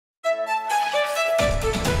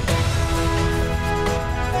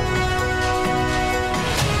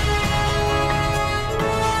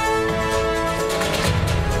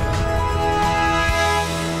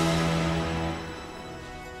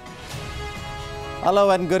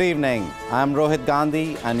Hello and good evening. I'm Rohit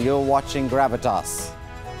Gandhi and you're watching Gravitas,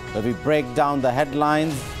 where we break down the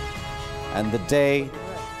headlines and the day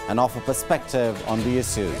and offer perspective on the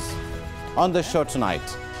issues. On the show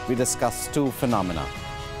tonight, we discuss two phenomena.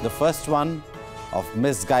 The first one of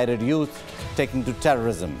misguided youth taking to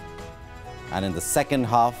terrorism. And in the second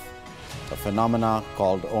half, a phenomena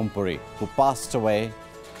called Om Puri, who passed away.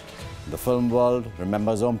 The film world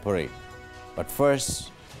remembers Om Puri. But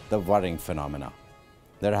first, the worrying phenomena.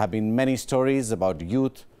 There have been many stories about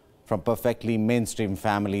youth from perfectly mainstream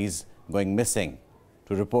families going missing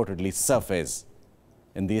to reportedly surface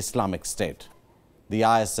in the Islamic State. The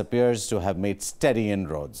IS appears to have made steady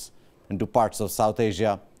inroads into parts of South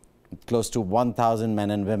Asia, with close to 1,000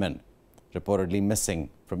 men and women reportedly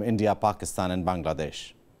missing from India, Pakistan and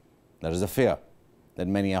Bangladesh. There is a fear that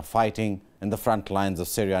many are fighting in the front lines of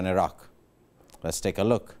Syria and Iraq. Let's take a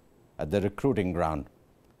look at the recruiting ground,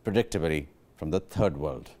 predictably from the third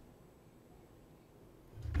world.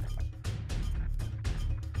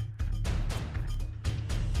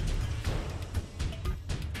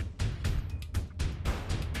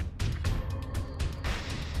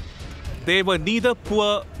 They were neither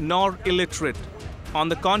poor nor illiterate. On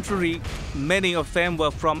the contrary, many of them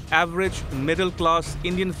were from average middle-class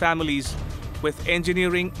Indian families with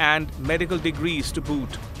engineering and medical degrees to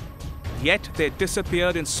boot. Yet they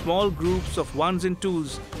disappeared in small groups of ones and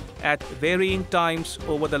twos at varying times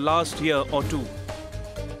over the last year or two.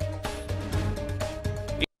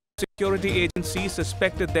 Security agencies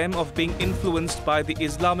suspected them of being influenced by the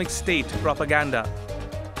Islamic State propaganda.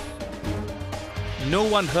 No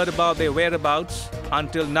one heard about their whereabouts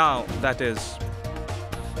until now, that is.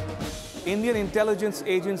 Indian intelligence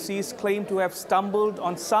agencies claim to have stumbled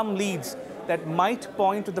on some leads that might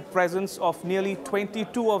point to the presence of nearly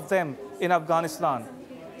 22 of them in Afghanistan.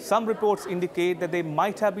 Some reports indicate that they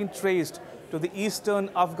might have been traced to the eastern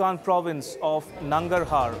Afghan province of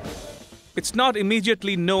Nangarhar. It's not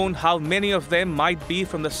immediately known how many of them might be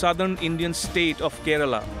from the southern Indian state of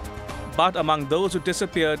Kerala. But among those who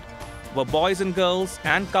disappeared were boys and girls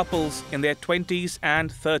and couples in their 20s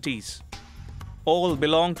and 30s. All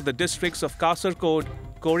belong to the districts of Kasaragod,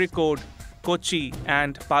 Kozhikode, Kochi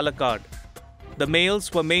and Palakkad. The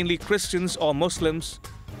males were mainly Christians or Muslims,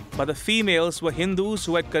 but the females were Hindus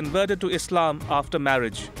who had converted to Islam after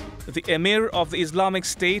marriage. The emir of the Islamic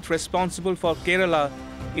State responsible for Kerala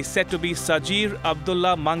is said to be Sajir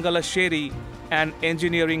Abdullah Mangalasheri, an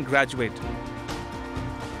engineering graduate.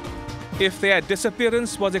 If their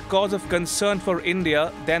disappearance was a cause of concern for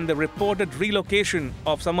India, then the reported relocation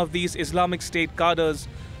of some of these Islamic State cadres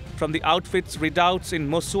from the outfit's redoubts in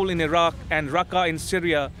Mosul in Iraq and Raqqa in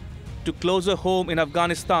Syria to closer home in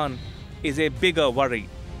Afghanistan is a bigger worry.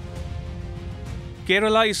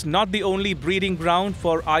 Kerala is not the only breeding ground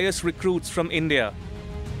for IS recruits from India.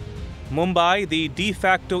 Mumbai, the de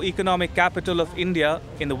facto economic capital of India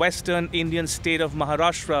in the western Indian state of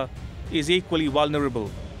Maharashtra, is equally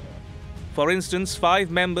vulnerable. For instance,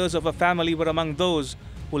 5 members of a family were among those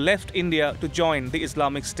who left India to join the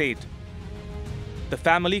Islamic State. The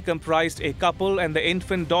family comprised a couple and the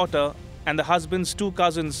infant daughter and the husband's 2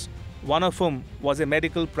 cousins, one of whom was a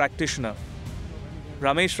medical practitioner.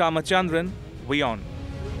 Ramesh Ramachandran, WION.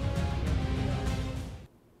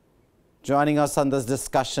 Joining us on this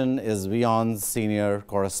discussion is WION's senior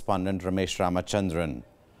correspondent Ramesh Ramachandran.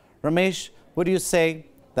 Ramesh, would you say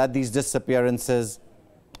that these disappearances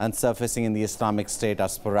and surfacing in the Islamic State are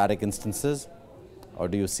sporadic instances, or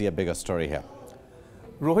do you see a bigger story here?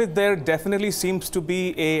 Rohit, there definitely seems to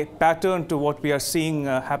be a pattern to what we are seeing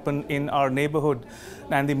happen in our neighborhood.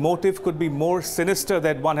 And the motive could be more sinister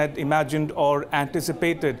than one had imagined or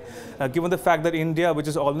anticipated, given the fact that India, which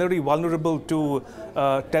is already vulnerable to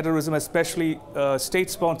terrorism, especially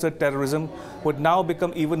state-sponsored terrorism, would now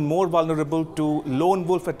become even more vulnerable to lone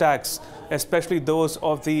wolf attacks, especially those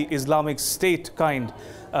of the Islamic State kind.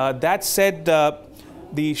 That said,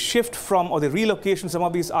 the shift from, or the relocation of some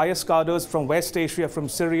of these IS cadres from West Asia, from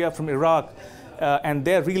Syria, from Iraq, and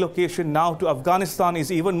their relocation now to Afghanistan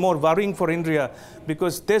is even more worrying for India,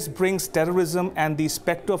 because this brings terrorism and the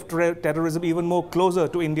specter of terrorism even more closer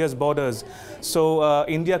to India's borders. So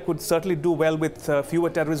India could certainly do well with fewer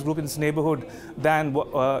terrorist groups in its neighborhood than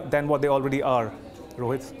what they already are.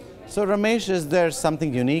 Rohit? So Ramesh, is there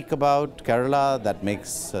something unique about Kerala that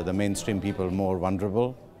makes the mainstream people more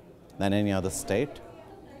vulnerable than any other state?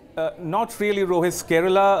 Not really, Rohit.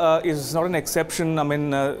 Kerala is not an exception. I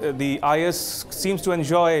mean, the IS seems to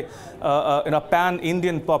enjoy in a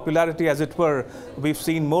pan-Indian popularity, as it were. We've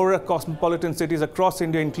seen more cosmopolitan cities across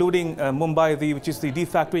India, including Mumbai, which is the de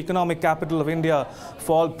facto economic capital of India,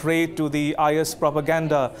 fall prey to the IS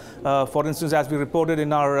propaganda. For instance, as we reported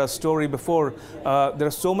in our story before, there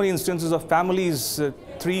are so many instances of families,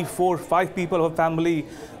 3, 4, 5 people of a family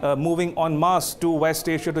moving en masse to West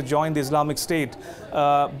Asia to join the Islamic State.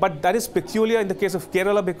 But that is peculiar in the case of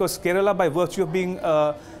Kerala, because Kerala, by virtue of being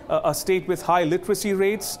a state with high literacy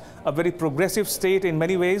rates, a very progressive state in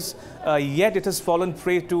many ways, yet it has fallen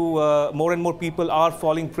prey to, more and more people are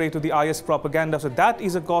falling prey to the IS propaganda. So that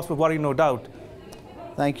is a cause for worry, no doubt.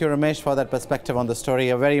 Thank you, Ramesh, for that perspective on the story.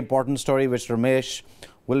 A very important story which Ramesh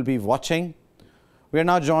will be watching. We are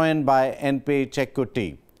now joined by N.P.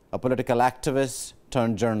 Chekkutti, a political activist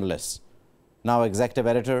turned journalist, now executive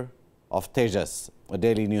editor of Tejas, a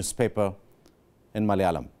daily newspaper in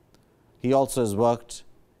Malayalam. He also has worked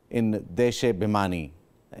in Deshe Bhimani,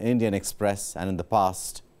 Indian Express, and in the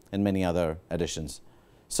past in many other editions.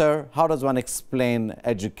 Sir, how does one explain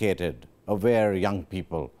educated, aware young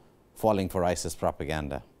people falling for ISIS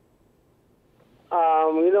propaganda?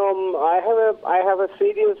 I have a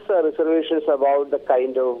serious reservations about the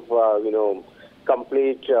kind of,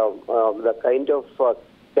 complete, the kind of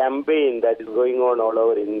campaign that is going on all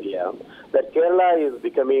over India. That Kerala is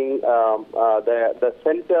becoming the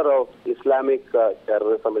center of Islamic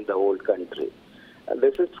terrorism in the whole country.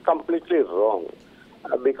 This is completely wrong.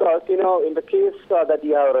 Because, in the case that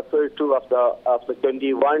you have referred to of the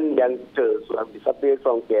 21 youngsters who have disappeared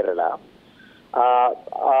from Kerala,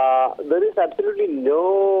 there is absolutely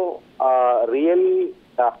no real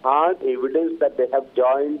hard evidence that they have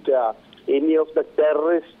joined any of the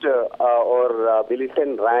terrorist or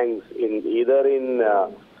militant ranks in either in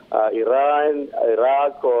Iran,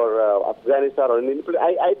 Iraq, or Afghanistan, or in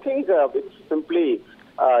I think it's simply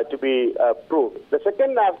to be proved. The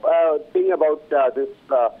second thing about this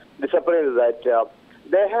disappearance is that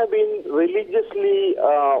they have been religiously,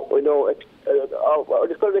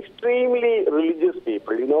 what is called extremely religious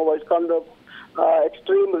people. What's called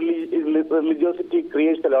extreme religiosity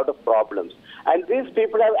creates a lot of problems. And these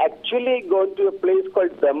people have actually gone to a place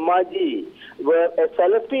called Dhammaji, where a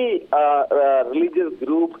Salafi religious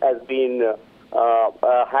group has been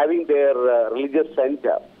having their religious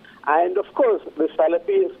center. And of course, the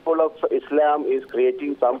Salafi is full of Islam, is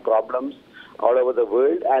creating some problems all over the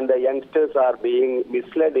world, and the youngsters are being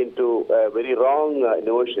misled into very wrong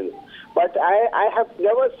notions. But I have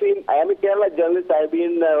never seen, I am a Kerala journalist, I have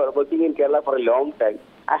been working in Kerala for a long time.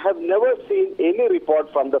 I have never seen any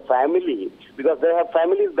report from the family, because they have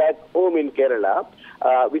families back home in Kerala,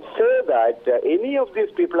 which say that any of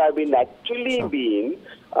these people have been actually being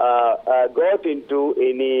got into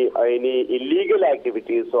any illegal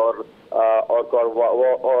activities or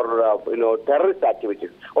terrorist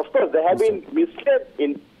activities. Of course, they have been misled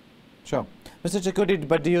in. Sure, Mr. Chekkutti,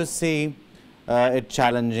 but do you see it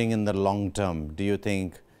challenging in the long term? Do you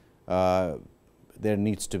think there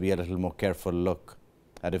needs to be a little more careful look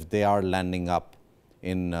at if they are landing up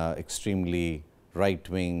in extremely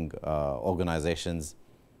right-wing organizations,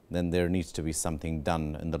 then there needs to be something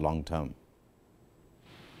done in the long term?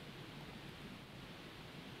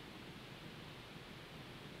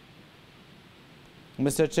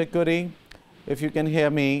 Mr. Chekkutti, if you can hear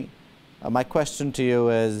me, my question to you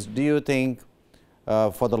is, do you think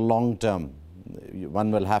for the long term,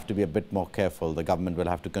 one will have to be a bit more careful, the government will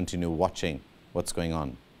have to continue watching what's going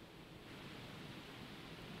on?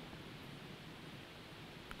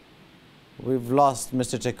 We've lost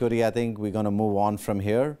Mr. Chekkutti. I think we're going to move on from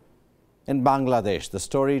here. In Bangladesh, the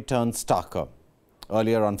story turns starker.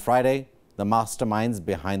 Earlier on Friday, the masterminds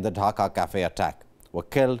behind the Dhaka cafe attack were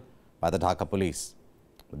killed by the Dhaka police.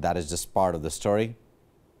 But that is just part of the story.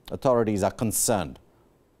 Authorities are concerned.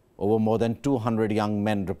 Over more than 200 young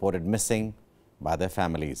men reported missing by their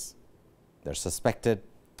families. They're suspected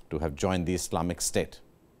to have joined the Islamic State.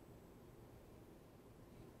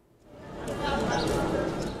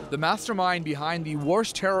 The mastermind behind the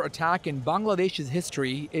worst terror attack in Bangladesh's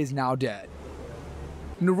history is now dead.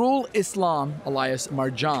 Nurul Islam, alias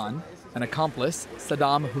Marjan, an accomplice,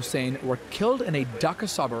 Saddam Hussein, were killed in a Dhaka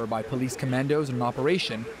suburb by police commandos in an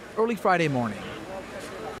operation early Friday morning.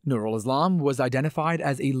 Nurul Islam was identified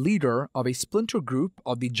as a leader of a splinter group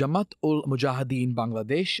of the Jamaat-ul-Mujahideen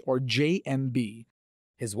Bangladesh, or JMB.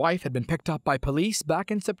 His wife had been picked up by police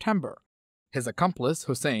back in September. His accomplice,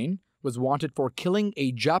 Hussein, was wanted for killing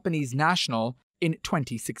a Japanese national in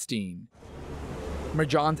 2016.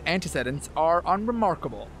 Marjan's antecedents are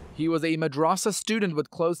unremarkable. He was a madrasa student with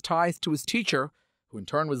close ties to his teacher, who in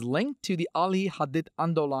turn was linked to the Ali Hadith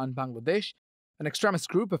Andolan Bangladesh, an extremist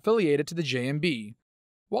group affiliated to the JMB.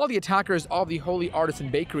 While the attackers of the Holy Artisan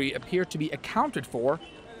Bakery appear to be accounted for,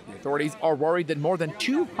 the authorities are worried that more than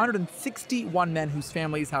 261 men whose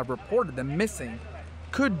families have reported them missing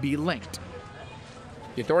could be linked.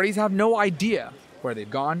 The authorities have no idea where they've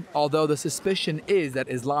gone, although the suspicion is that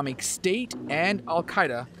Islamic State and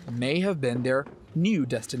Al-Qaeda may have been their new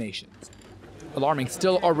destinations. Alarming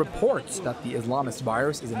still are reports that the Islamist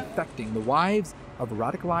virus is infecting the wives of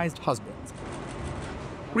radicalized husbands.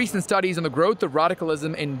 Recent studies on the growth of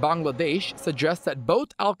radicalism in Bangladesh suggest that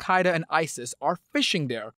both Al-Qaeda and ISIS are fishing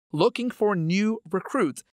there, looking for new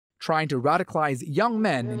recruits, trying to radicalize young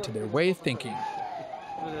men into their way of thinking.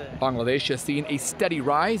 Bangladesh has seen a steady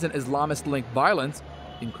rise in Islamist-linked violence,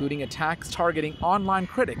 including attacks targeting online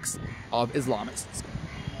critics of Islamists.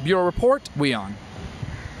 Bureau Report, WION.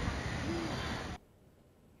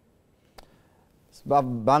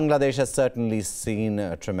 Bangladesh has certainly seen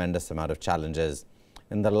a tremendous amount of challenges.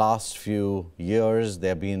 In the last few years, there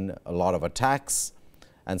have been a lot of attacks,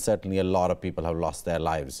 and certainly a lot of people have lost their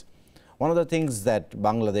lives. One of the things that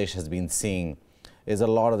Bangladesh has been seeing is a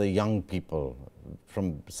lot of the young people,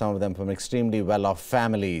 some of them from extremely well-off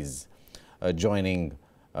families, joining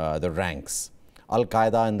the ranks.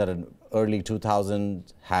 Al-Qaeda in the early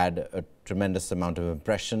 2000s had a tremendous amount of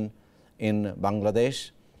impression in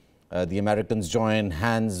Bangladesh. The Americans joined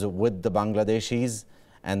hands with the Bangladeshis,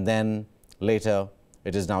 and then later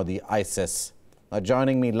it is now the ISIS. Now,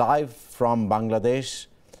 joining me live from Bangladesh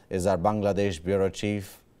is our Bangladesh Bureau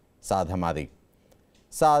Chief, Saad Hamadi.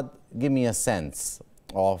 Saad, give me a sense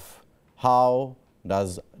of how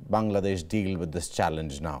does Bangladesh deal with this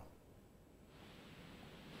challenge now?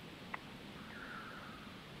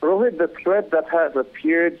 Rohit, the threat that has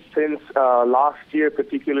appeared since last year,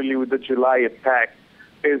 particularly with the July attack,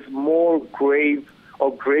 is more grave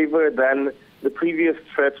or graver than the previous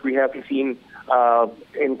threats we have seen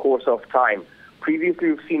in course of time.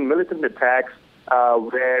 Previously, we've seen militant attacks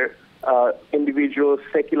where individuals,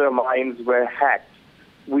 secular minds were hacked,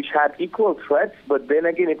 which had equal threats, but then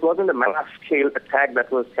again, it wasn't a mass-scale attack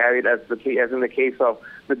that was carried as in the case of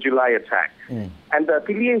the July attack. And the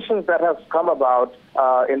affiliations that have come about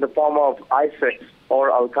in the form of ISIS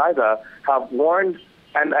or Al-Qaeda have warned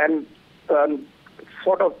and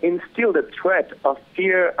sort of instilled a threat of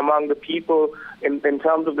fear among the people in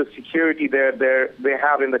terms of the security they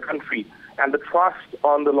have in the country and the trust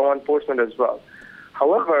on the law enforcement as well.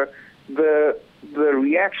 However, the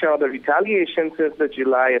reaction or the retaliation since the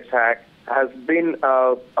July attack has been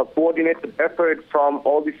a coordinated effort from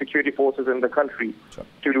all the security forces in the country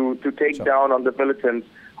to take down on the militants,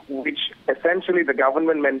 which essentially the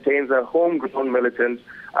government maintains are homegrown militants,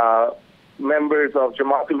 members of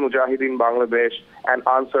Jamaatul Mujahideen Bangladesh and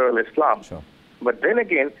Ansar al-Islam. But then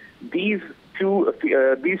again, these two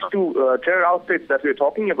terror outfits that we're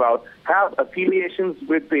talking about have affiliations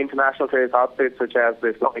with the international terrorist outfits such as the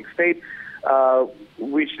Islamic State,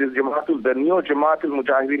 which is the neo-Jamaatul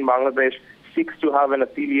Mujahideen Bangladesh seeks to have an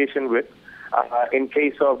affiliation with. In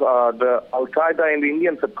case of the Al-Qaeda in the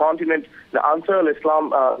Indian subcontinent, the Ansar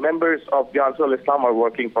al-Islam, members of the Ansar al-Islam are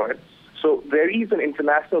working for it. So there is an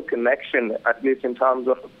international connection, at least in terms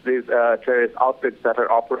of these terrorist outfits that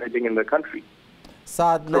are operating in the country.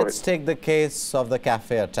 Saad, let's take the case of the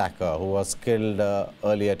cafe attacker who was killed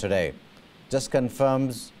earlier today. Just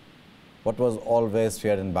confirms what was always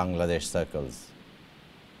feared in Bangladesh circles.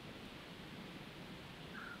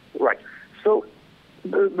 Right. So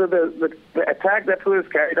the attack that was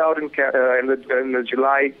carried out in the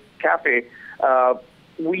July cafe,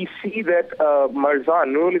 we see that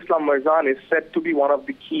Nurul Islam Marzan is said to be one of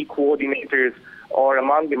the key coordinators or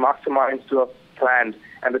among the masterminds to have planned.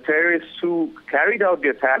 And the terrorists who carried out the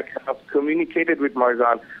attack have communicated with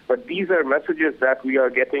Marzan, but these are messages that we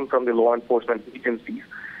are getting from the law enforcement agencies.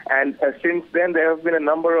 And since then, there have been a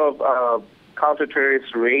number of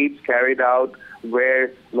counter-terrorist raids carried out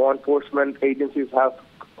where law enforcement agencies have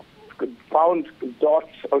found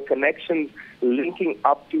dots or connections linking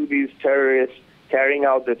up to these terrorists carrying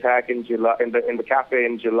out the attack in July in the cafe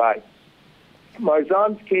in July.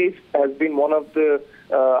 Marzan's case has been one of the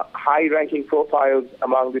high-ranking profiles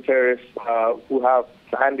among the terrorists who have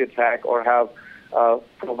planned the attack or have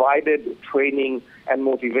provided training and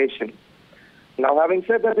motivation. Now, having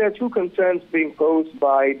said that, there are two concerns being posed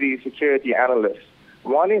by the security analysts.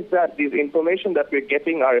 One is that the information that we're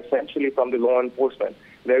getting are essentially from the law enforcement.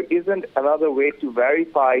 There isn't another way to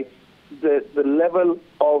verify the level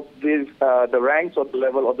of these, the ranks or the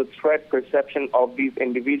level of the threat perception of these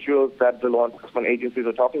individuals that the law enforcement agencies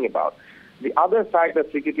are talking about. The other fact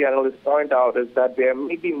that security analysts point out is that there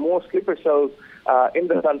may be more sleeper cells in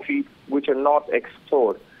the country which are not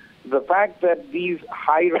explored. The fact that these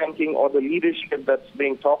high-ranking or the leadership that's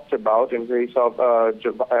being talked about in case of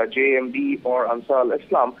JMD or Ansar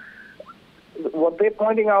al-Islam, what they're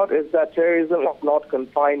pointing out is that terrorism is not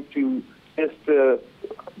confined to just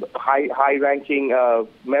high-ranking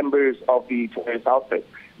members of the terrorist outfit.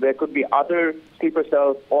 There could be other sleeper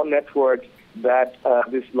cells or networks that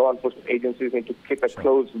these law enforcement agencies need to keep a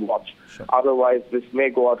close watch. Otherwise, this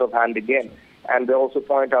may go out of hand again. And they also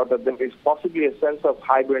point out that there is possibly a sense of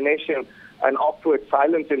hibernation and awkward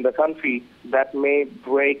silence in the country that may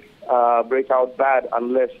break out bad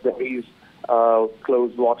unless there is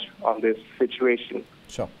close watch on this situation.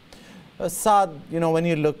 Sure. Saad, when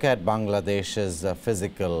you look at Bangladesh's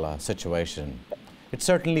physical situation, it's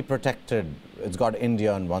certainly protected. It's got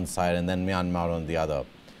India on one side and then Myanmar on the other.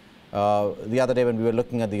 The other day when we were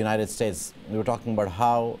looking at the United States, we were talking about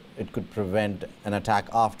how it could prevent an attack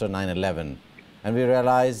after 9/11. And we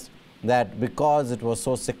realized that because it was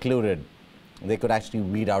so secluded, they could actually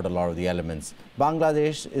weed out a lot of the elements.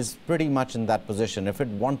 Bangladesh is pretty much in that position. If it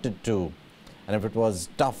wanted to, and if it was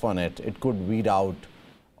tough on it, it could weed out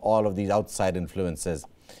all of these outside influences.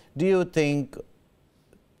 Do you think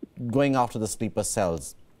going after the sleeper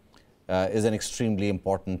cells is an extremely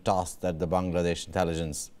important task that the Bangladesh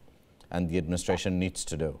intelligence and the administration needs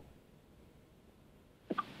to do?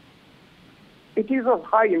 It is of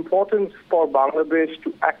high importance for Bangladesh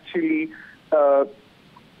to actually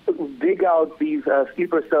dig out these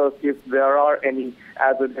sleeper cells if there are any,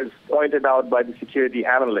 as it is pointed out by the security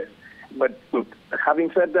analysts. But look,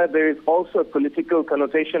 having said that, there is also a political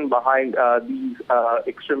connotation behind these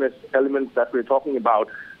extremist elements that we're talking about.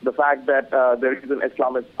 The fact that there is an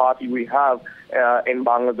Islamist party we have in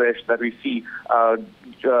Bangladesh that we see,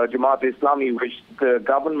 Jamaat Islami, which the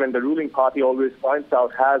government, the ruling party always points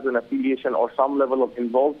out has an affiliation or some level of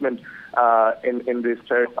involvement in this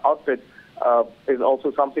terrorist outfit, is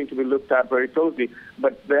also something to be looked at very closely.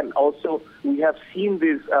 But then also we have seen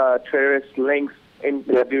these terrorist links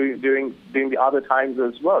during the other times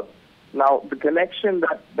as well. Now, the connection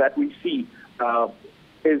that we see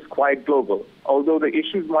is quite global. Although the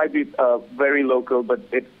issues might be very local, but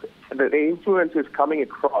the influence is coming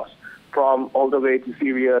across from all the way to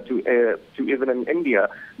Syria to even in India.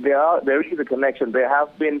 There is a connection. There have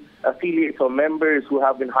been affiliates or members who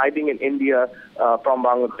have been hiding in India from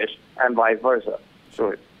Bangladesh and vice versa.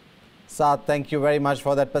 Sure. Saad, thank you very much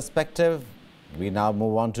for that perspective. We now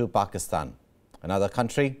move on to Pakistan, another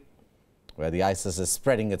country where the ISIS is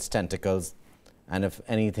spreading its tentacles, and if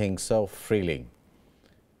anything, so freely.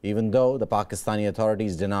 Even though the Pakistani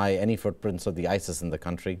authorities deny any footprints of the ISIS in the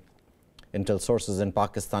country, intel sources in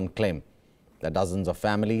Pakistan claim that dozens of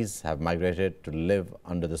families have migrated to live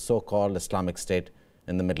under the so-called Islamic State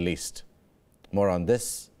in the Middle East. More on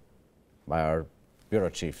this by our bureau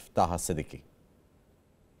chief, Taha Siddiqui.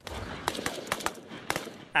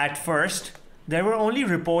 At first, there were only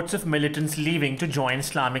reports of militants leaving to join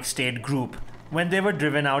Islamic State group when they were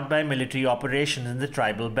driven out by military operations in the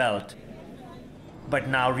tribal belt. But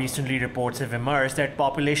now recently reports have emerged that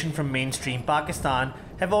population from mainstream Pakistan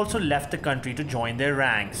have also left the country to join their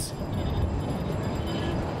ranks.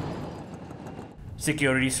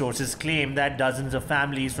 Security sources claim that dozens of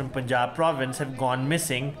families from Punjab province have gone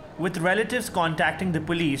missing, with relatives contacting the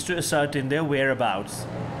police to ascertain their whereabouts.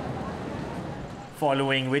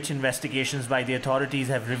 Following which, investigations by the authorities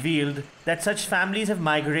have revealed that such families have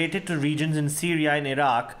migrated to regions in Syria and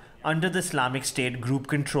Iraq under the Islamic State group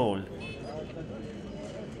control.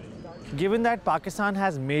 Given that Pakistan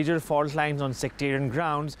has major fault lines on sectarian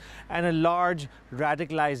grounds and a large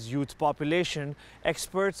radicalized youth population,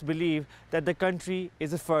 experts believe that the country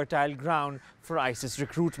is a fertile ground for ISIS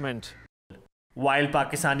recruitment. While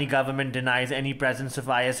Pakistani government denies any presence of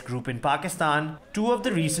IS group in Pakistan, two of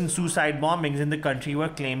the recent suicide bombings in the country were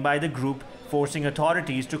claimed by the group, forcing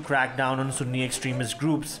authorities to crack down on Sunni extremist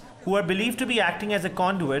groups who are believed to be acting as a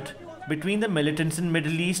conduit between the militants in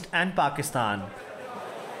Middle East and Pakistan.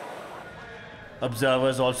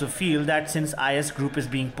 Observers also feel that since IS group is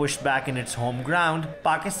being pushed back in its home ground,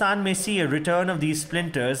 Pakistan may see a return of these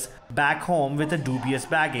splinters back home with a dubious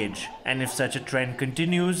baggage. And if such a trend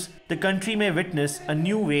continues, the country may witness a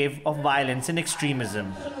new wave of violence and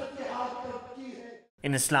extremism.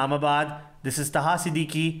 In Islamabad, this is Taha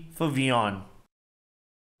Siddiqui for WION.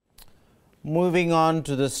 Moving on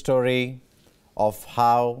to the story of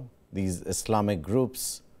how these Islamic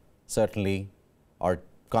groups certainly are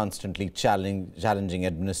constantly challenging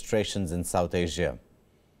administrations in South Asia.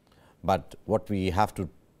 But what we have to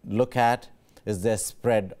look at is their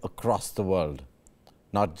spread across the world,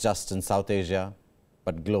 not just in South Asia,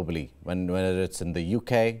 but globally, whether it's in the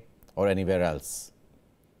UK or anywhere else.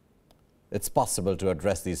 It's possible to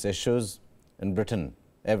address these issues. In Britain,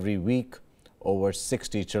 every week, over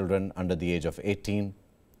 60 children under the age of 18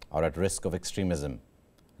 are at risk of extremism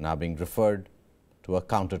and are being referred to a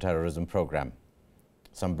counter-terrorism program.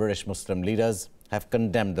 Some British Muslim leaders have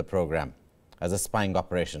condemned the program as a spying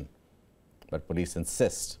operation, but police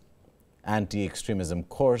insist anti-extremism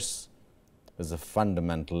course is a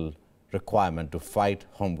fundamental requirement to fight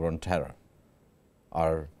homegrown terror.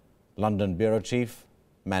 Our London bureau chief,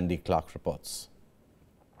 Mandy Clark, reports.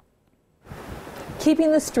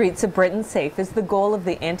 Keeping the streets of Britain safe is the goal of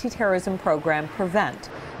the anti-terrorism program PREVENT.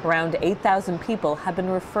 Around 8,000 people have been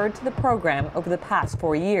referred to the program over the past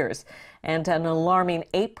 4 years, and an alarming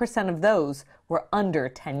 8% of those were under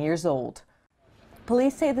 10 years old.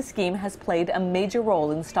 Police say the scheme has played a major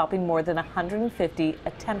role in stopping more than 150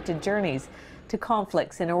 attempted journeys to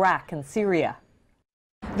conflicts in Iraq and Syria.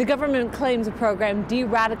 The government claims the program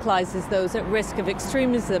de-radicalizes those at risk of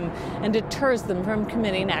extremism and deters them from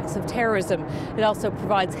committing acts of terrorism. It also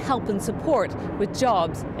provides help and support with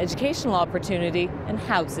jobs, educational opportunity, and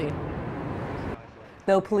housing.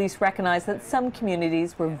 Though police recognize that some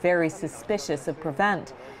communities were very suspicious of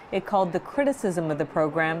PREVENT, it called the criticism of the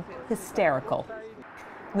program hysterical.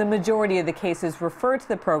 The majority of the cases referred to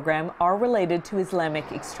the program are related to Islamic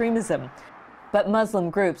extremism. But Muslim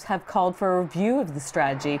groups have called for a review of the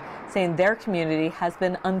strategy, saying their community has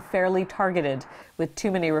been unfairly targeted, with too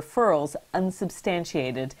many referrals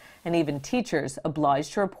unsubstantiated, and even teachers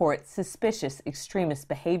obliged to report suspicious extremist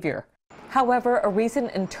behavior. However, a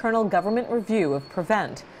recent internal government review of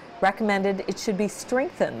PREVENT recommended it should be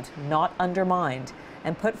strengthened, not undermined,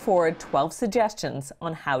 and put forward 12 suggestions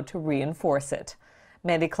on how to reinforce it.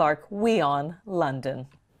 Mandy Clark, WION, London.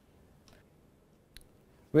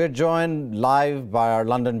 We're joined live by our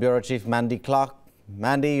London bureau chief, Mandy Clark.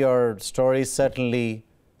 Mandy, your story certainly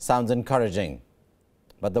sounds encouraging,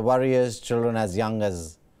 but the worry is children as young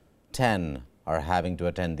as 10 are having to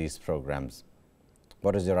attend these programs.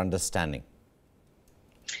 What is your understanding?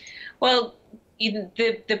 Well,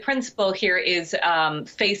 the principle here is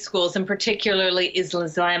faith schools, and particularly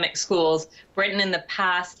Islamic schools. Britain in the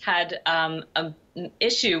past had an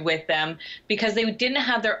issue with them because they didn't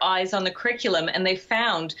have their eyes on the curriculum, and they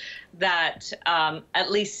found that at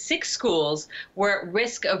least 6 schools were at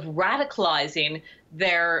risk of radicalizing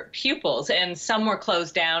their pupils, and some were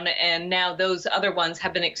closed down, and now those other ones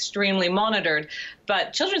have been extremely monitored.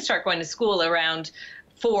 But children start going to school around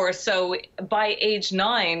 4, so by age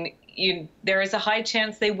 9, there is a high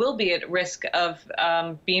chance they will be at risk of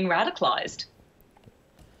being radicalized.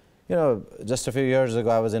 You know, just a few years ago,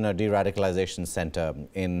 I was in a de-radicalization center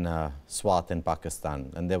in Swat in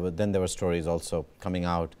Pakistan, and then there were stories also coming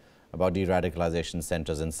out about de-radicalization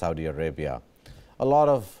centers in Saudi Arabia. A lot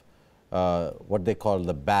of what they call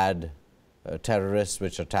the bad terrorists,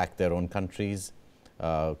 which attack their own countries,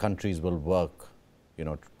 countries will work,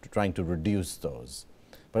 trying to reduce those.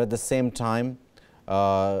 But at the same time,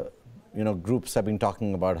 groups have been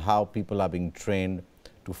talking about how people are being trained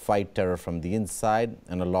to fight terror from the inside,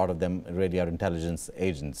 and a lot of them really are intelligence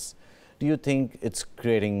agents. Do you think it's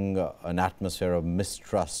creating an atmosphere of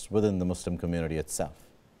mistrust within the Muslim community itself?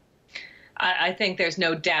 I think there's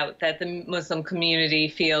no doubt that the Muslim community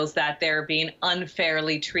feels that they're being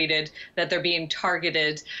unfairly treated, that they're being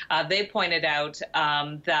targeted. They pointed out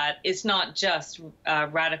that it's not just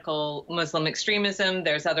radical Muslim extremism.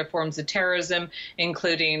 There's other forms of terrorism,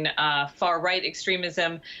 including far-right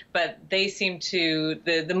extremism. But they seem to,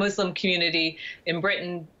 the Muslim community in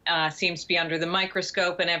Britain seems to be under the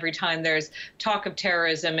microscope, and every time there's talk of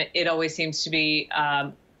terrorism, it always seems to be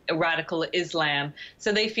radical Islam.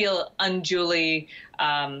 So they feel unduly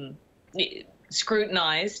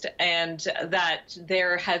scrutinized, and that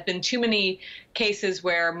there have been too many cases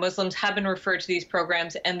where Muslims have been referred to these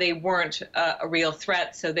programs and they weren't a real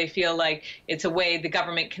threat. So they feel like it's a way the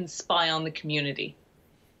government can spy on the community.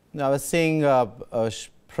 Now, I was seeing a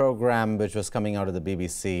program which was coming out of the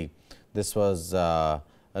BBC. This was a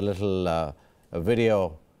little a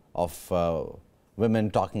video of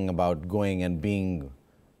women talking about going and being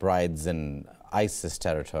brides in ISIS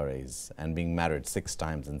territories and being married 6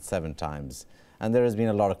 times and 7 times. And there has been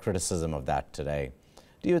a lot of criticism of that today.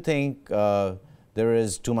 Do you think there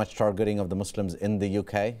is too much targeting of the Muslims in the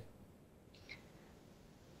UK?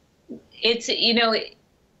 It's,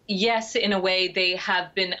 yes, in a way they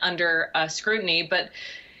have been under scrutiny, but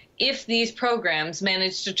if these programs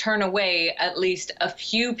manage to turn away at least a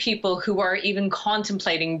few people who are even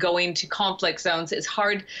contemplating going to conflict zones, it's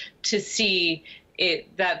hard to see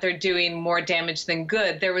that they're doing more damage than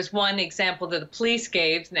good. There was one example that the police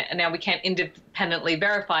gave, now we can't independently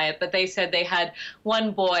verify it, but they said they had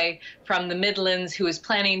one boy from the Midlands who was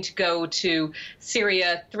planning to go to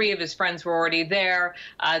Syria. 3 of his friends were already there.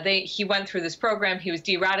 He went through this program, he was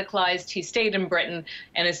de-radicalized, he stayed in Britain,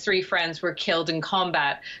 and his 3 friends were killed in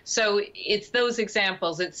combat. So it's those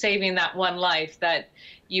examples, it's saving that one life, that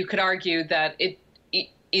you could argue that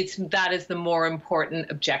that is the more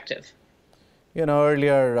important objective. You know,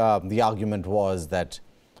 earlier the argument was that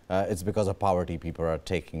it's because of poverty people are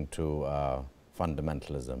taking to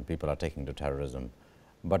fundamentalism, people are taking to terrorism.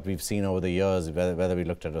 But we've seen over the years, whether we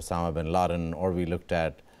looked at Osama bin Laden or we looked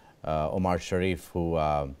at Omar Sharif, who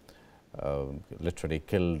literally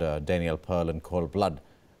killed Daniel Pearl in cold blood,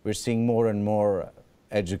 we're seeing more and more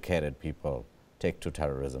educated people take to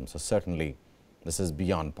terrorism. So certainly this is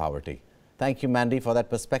beyond poverty. Thank you, Mandy, for that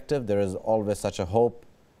perspective. There is always such a hope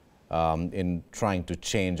in trying to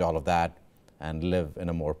change all of that and live in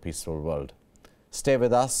a more peaceful world. Stay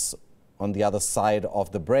with us. On the other side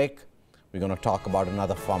of the break, we're going to talk about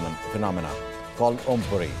another phenomenon called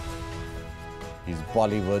Ompuri. He's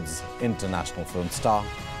Bollywood's international film star.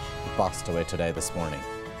 He passed away today, this morning.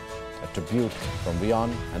 A tribute from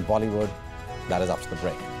WION and Bollywood. That is after the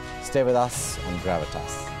break. Stay with us on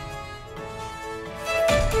Gravitas.